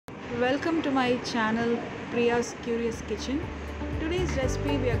Welcome to my channel Priya's Curious Kitchen. Today's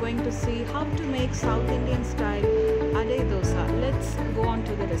recipe we are going to see how to make South Indian style Adai Dosai. Let's go on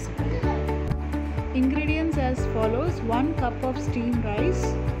to the recipe. Ingredients as follows: 1 cup of steamed rice,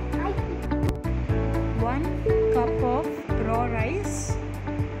 1 cup of raw rice,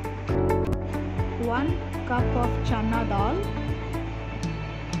 1 cup of chana dal,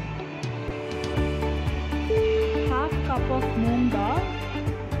 half cup of moong dal,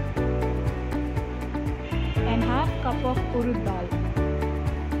 and half cup of urud dal,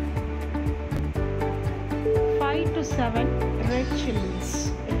 5 to 7 red chilies.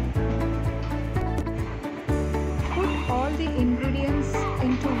 Put all the ingredients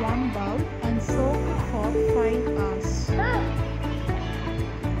into one bowl and soak for 5 hours.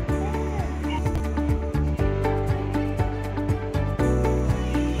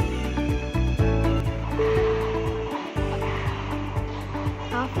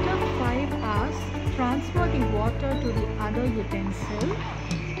 After 5 hours, transfer the water to the other utensil.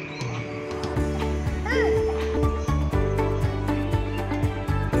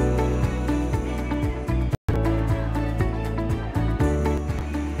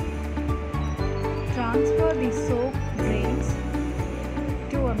 Transfer the soaked grains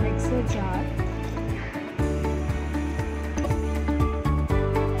to a mixer jar.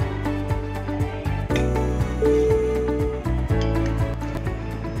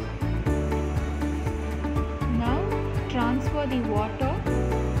 Transfer the water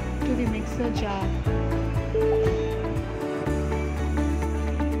to the mixer jar.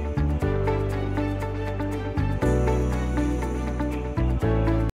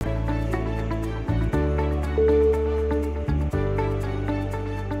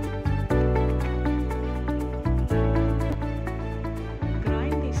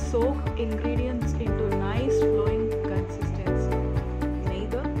 Grind the soaked ingredients into nice flowing consistency,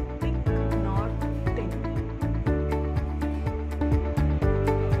 neither thick nor thin.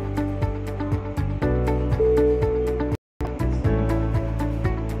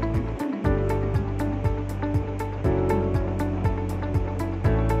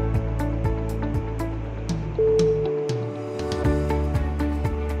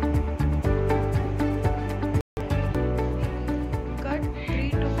 Cut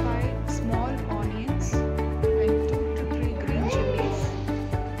 3 to 5 small onions and 2 to 3 green chilies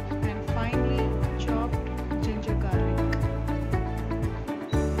and finely chopped ginger garlic.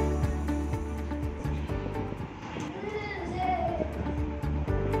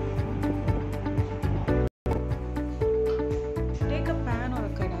 Take a pan or a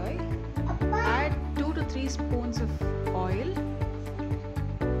kadai, add 2 to 3 spoons of oil.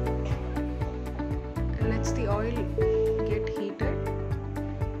 Let the oil get heated.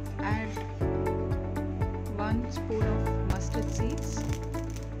 Add 1 spoon of mustard seeds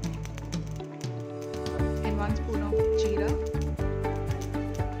and 1 spoon of jeera,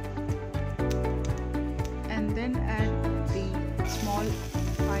 and then add the small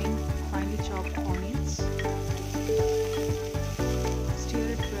finely chopped onions. Stir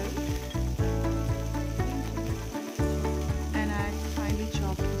it well and add finely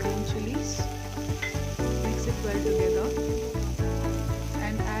chopped green chilies. Mix it well together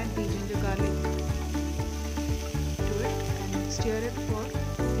and add the ginger garlic to it and stir it for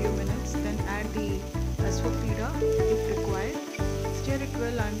a few minutes. Then add the aswafida if required. Stir it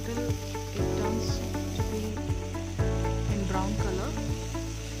well until it turns to be in brown color.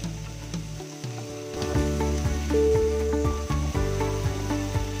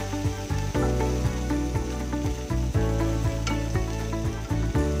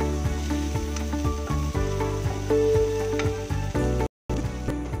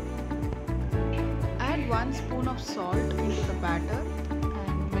 Add 1 spoon of salt into the batter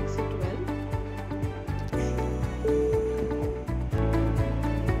and mix it well.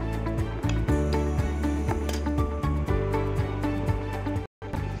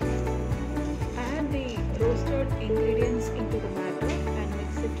 Add the roasted ingredients into the batter and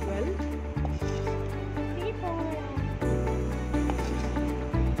mix it well.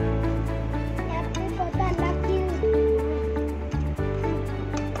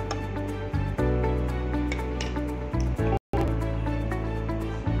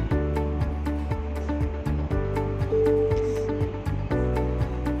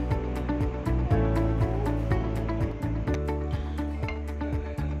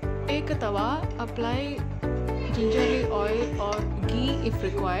 Take a tawa, apply gingerly oil or ghee if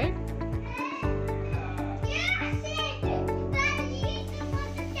required.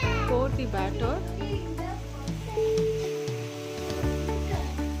 Pour the batter